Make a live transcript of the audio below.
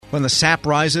When the sap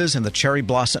rises and the cherry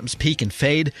blossoms peak and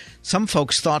fade, some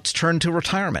folks' thoughts turn to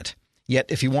retirement.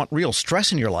 Yet if you want real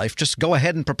stress in your life, just go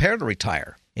ahead and prepare to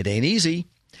retire. It ain't easy.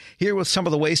 Here with some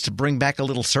of the ways to bring back a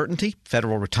little certainty,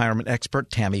 federal retirement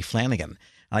expert Tammy Flanagan.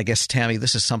 I guess, Tammy,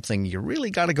 this is something you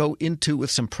really got to go into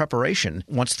with some preparation.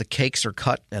 Once the cakes are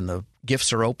cut and the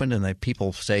gifts are opened and the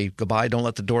people say goodbye, don't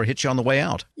let the door hit you on the way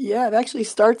out. Yeah, it actually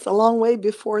starts a long way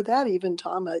before that even,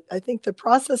 Tom. I think the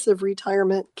process of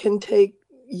retirement can take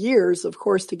years, of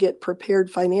course, to get prepared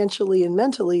financially and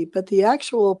mentally, but the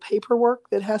actual paperwork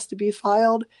that has to be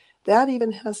filed, that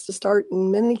even has to start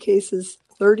in many cases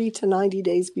 30 to 90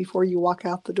 days before you walk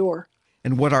out the door.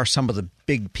 And what are some of the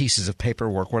big pieces of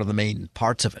paperwork? What are the main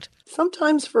parts of it?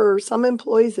 Sometimes for some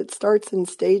employees, it starts in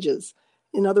stages.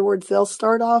 In other words, they'll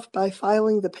start off by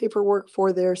filing the paperwork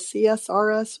for their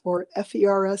CSRS or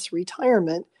FERS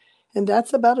retirement, and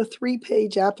that's about a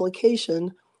 3-page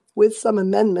application with some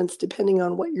amendments depending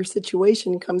on what your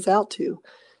situation comes out to.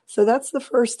 So that's the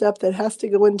first step that has to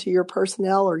go into your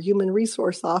personnel or human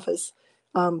resource office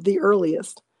the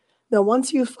earliest. Now,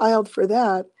 once you've filed for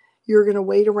that, you're going to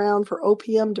wait around for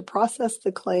OPM to process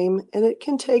the claim, and it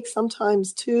can take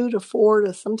sometimes 2 to 4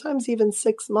 to sometimes even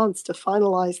 6 months to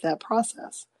finalize that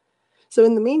process. So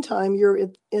in the meantime, you're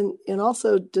in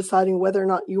also deciding whether or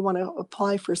not you want to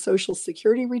apply for Social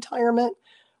Security retirement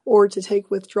or to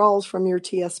take withdrawals from your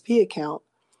TSP account.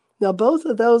 Now, both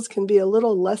of those can be a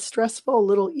little less stressful, a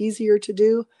little easier to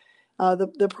do.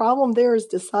 The problem there is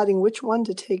deciding which one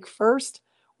to take first,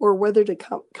 or whether to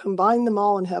combine them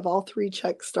all and have all 3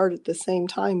 checks start at the same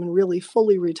time and really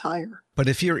fully retire. But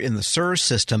if you're in the SERS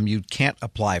system, you can't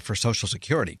apply for Social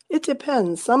Security. It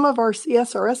depends. Some of our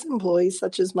CSRS employees,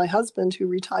 such as my husband who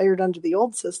retired under the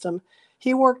old system,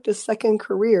 he worked a second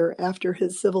career after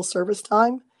his civil service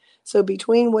time. So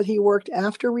between what he worked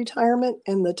after retirement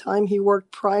and the time he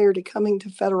worked prior to coming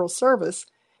to federal service,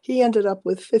 he ended up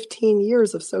with 15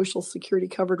 years of Social Security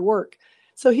covered work.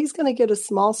 So he's going to get a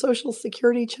small Social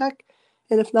Security check,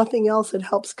 and if nothing else, it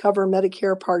helps cover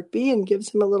Medicare Part B and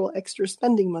gives him a little extra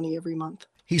spending money every month.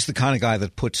 He's the kind of guy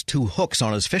that puts 2 hooks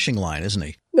on his fishing line, isn't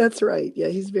he? That's right. Yeah,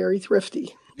 he's very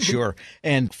thrifty. Sure.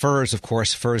 And FERS, of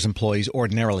course, FERS employees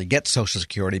ordinarily get Social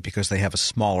Security because they have a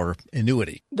smaller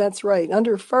annuity. That's right.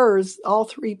 Under FERS, all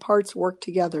 3 parts work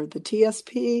together. The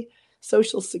TSP,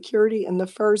 Social Security, and the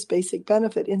FERS basic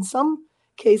benefit in some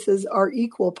cases are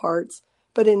equal parts,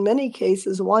 but in many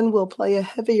cases, one will play a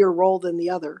heavier role than the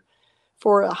other.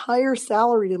 For a higher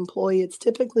salaried employee, it's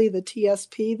typically the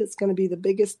TSP that's going to be the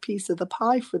biggest piece of the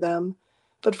pie for them.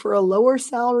 But for a lower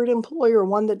salaried employer,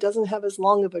 one that doesn't have as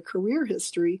long of a career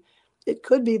history, it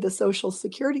could be the Social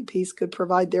Security piece could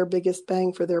provide their biggest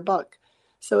bang for their buck.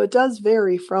 So it does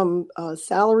vary from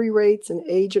salary rates and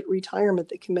age at retirement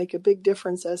that can make a big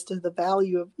difference as to the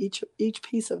value of each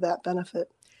piece of that benefit.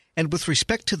 And with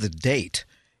respect to the date,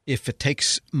 if it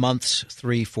takes months,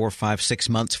 3, 4, 5, 6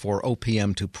 months for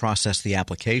OPM to process the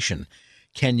application,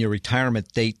 can your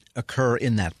retirement date occur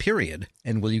in that period?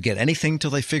 And will you get anything till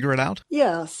they figure it out?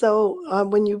 Yeah. So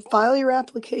when you file your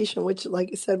application, which, like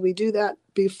I said, we do that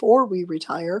before we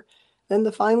retire, then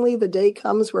finally the day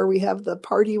comes where we have the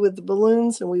party with the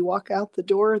balloons and we walk out the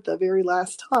door at the very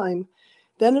last time.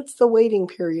 Then it's the waiting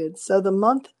period. So the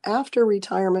month after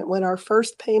retirement, when our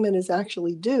first payment is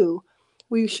actually due,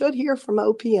 we should hear from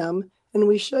OPM, and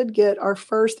we should get our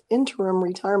first interim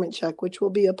retirement check, which will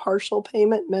be a partial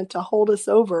payment meant to hold us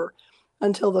over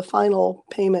until the final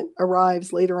payment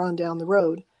arrives later on down the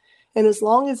road. And as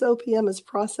long as OPM is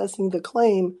processing the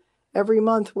claim, every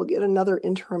month we'll get another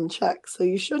interim check. So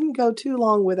you shouldn't go too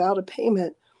long without a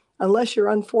payment unless you're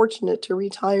unfortunate to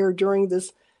retire during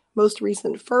this most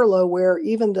recent furlough where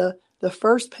even the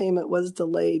first payment was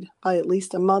delayed by at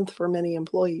least a month for many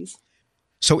employees.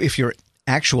 So if your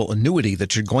actual annuity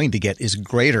that you're going to get is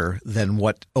greater than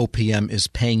what OPM is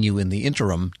paying you in the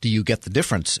interim, do you get the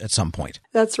difference at some point?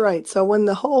 That's right. So when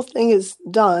the whole thing is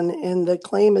done and the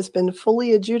claim has been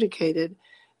fully adjudicated,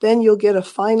 then you'll get a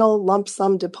final lump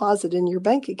sum deposit in your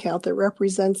bank account that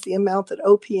represents the amount that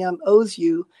OPM owes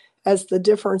you as the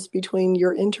difference between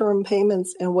your interim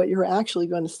payments and what you're actually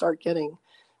going to start getting.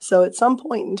 So at some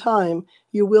point in time,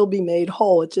 you will be made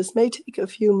whole. It just may take a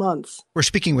few months. We're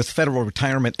speaking with federal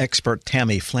retirement expert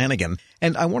Tammy Flanagan,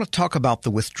 and I want to talk about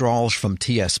the withdrawals from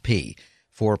TSP.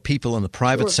 For people in the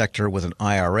private sector with an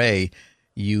IRA,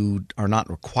 you are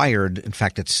not required, in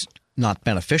fact, it's not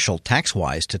beneficial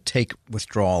tax-wise to take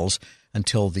withdrawals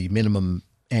until the minimum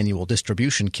annual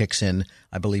distribution kicks in,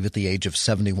 I believe, at the age of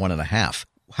 71 and a half.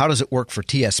 How does it work for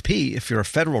TSP if you're a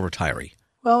federal retiree?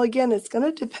 Well, again, it's going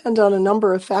to depend on a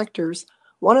number of factors.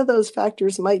 One of those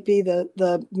factors might be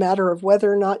the matter of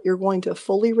whether or not you're going to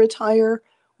fully retire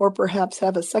or perhaps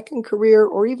have a second career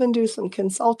or even do some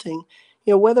consulting.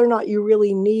 Whether or not you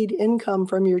really need income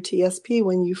from your TSP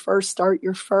when you first start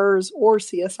your FERS or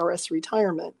CSRS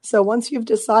retirement. So once you've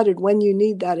decided when you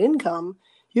need that income,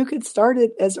 you could start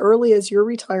it as early as your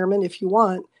retirement if you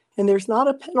want, and there's not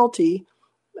a penalty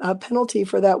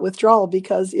for that withdrawal,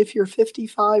 because if you're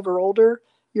 55 or older,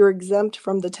 you're exempt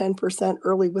from the 10%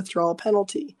 early withdrawal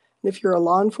penalty. And if you're a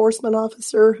law enforcement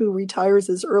officer who retires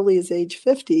as early as age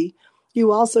 50,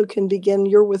 you also can begin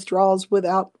your withdrawals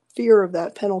without fear of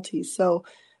that penalty. So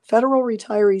federal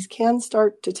retirees can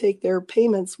start to take their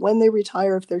payments when they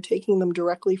retire if they're taking them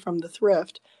directly from the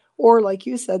thrift. Or like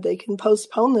you said, they can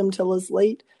postpone them till as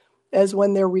late as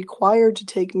when they're required to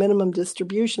take minimum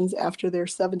distributions after they're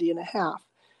 70 and a half.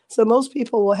 So most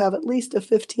people will have at least a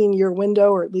 15-year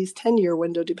window or at least 10-year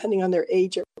window, depending on their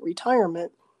age at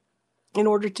retirement, in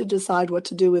order to decide what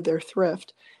to do with their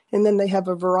thrift. And then they have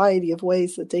a variety of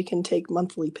ways that they can take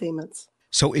monthly payments.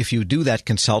 So if you do that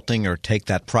consulting or take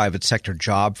that private sector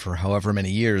job for however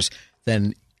many years,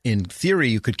 then in theory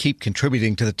you could keep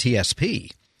contributing to the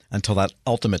TSP until that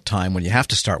ultimate time when you have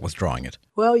to start withdrawing it.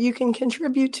 Well, you can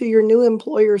contribute to your new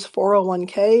employer's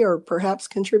 401k or perhaps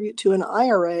contribute to an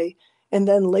IRA. And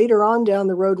then later on down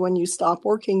the road when you stop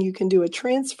working, you can do a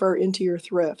transfer into your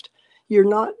thrift. You're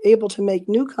not able to make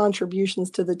new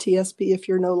contributions to the TSP if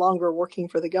you're no longer working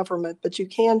for the government, but you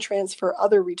can transfer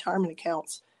other retirement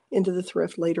accounts into the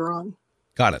thrift later on.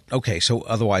 Got it. Okay, so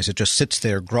otherwise it just sits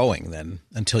there growing then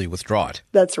until you withdraw it.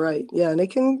 That's right. Yeah, and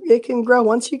it can grow.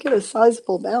 Once you get a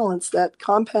sizable balance, that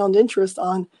compound interest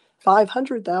on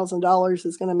 $500,000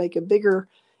 is going to make a bigger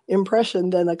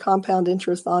impression than a compound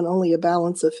interest on only a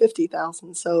balance of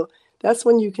 $50,000. So that's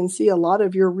when you can see a lot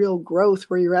of your real growth,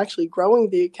 where you're actually growing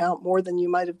the account more than you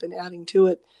might have been adding to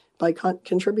it by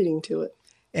contributing to it.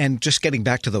 And just getting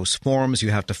back to those forms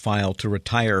you have to file to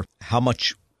retire, how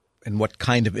much and what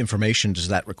kind of information does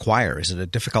that require? Is it a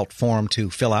difficult form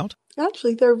to fill out?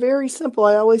 Actually, they're very simple.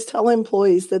 I always tell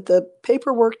employees that the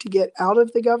paperwork to get out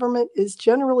of the government is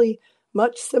generally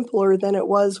much simpler than it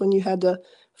was when you had to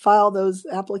file those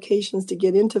applications to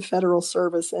get into federal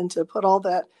service and to put all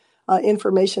that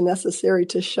information necessary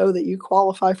to show that you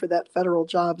qualify for that federal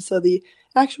job. So the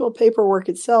actual paperwork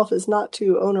itself is not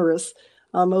too onerous.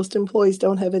 Most employees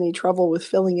don't have any trouble with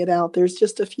filling it out. There's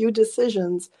just a few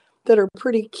decisions that are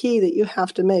pretty key that you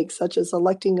have to make, such as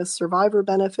electing a survivor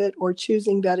benefit or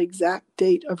choosing that exact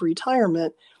date of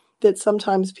retirement, that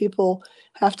sometimes people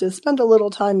have to spend a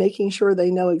little time making sure they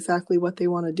know exactly what they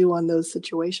want to do on those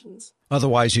situations.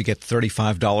 Otherwise, you get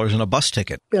 $35 and a bus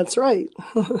ticket. That's right.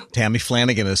 Tammy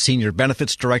Flanagan is Senior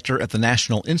Benefits Director at the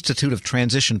National Institute of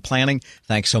Transition Planning.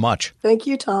 Thanks so much. Thank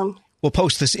you, Tom. We'll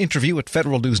post this interview at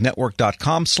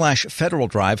federalnewsnetwork.com/Federal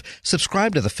Drive.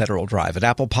 Subscribe to the Federal Drive at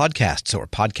Apple Podcasts or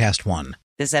Podcast One.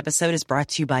 This episode is brought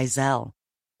to you by Zelle.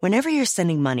 Whenever you're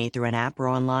sending money through an app or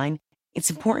online,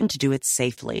 it's important to do it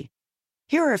safely.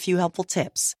 Here are a few helpful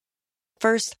tips.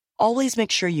 First, always make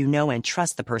sure you know and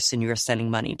trust the person you are sending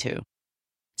money to.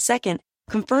 Second,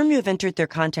 confirm you have entered their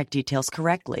contact details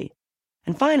correctly.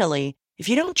 And finally, if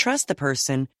you don't trust the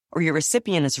person or your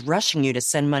recipient is rushing you to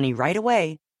send money right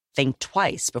away, think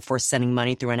twice before sending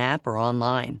money through an app or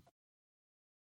online.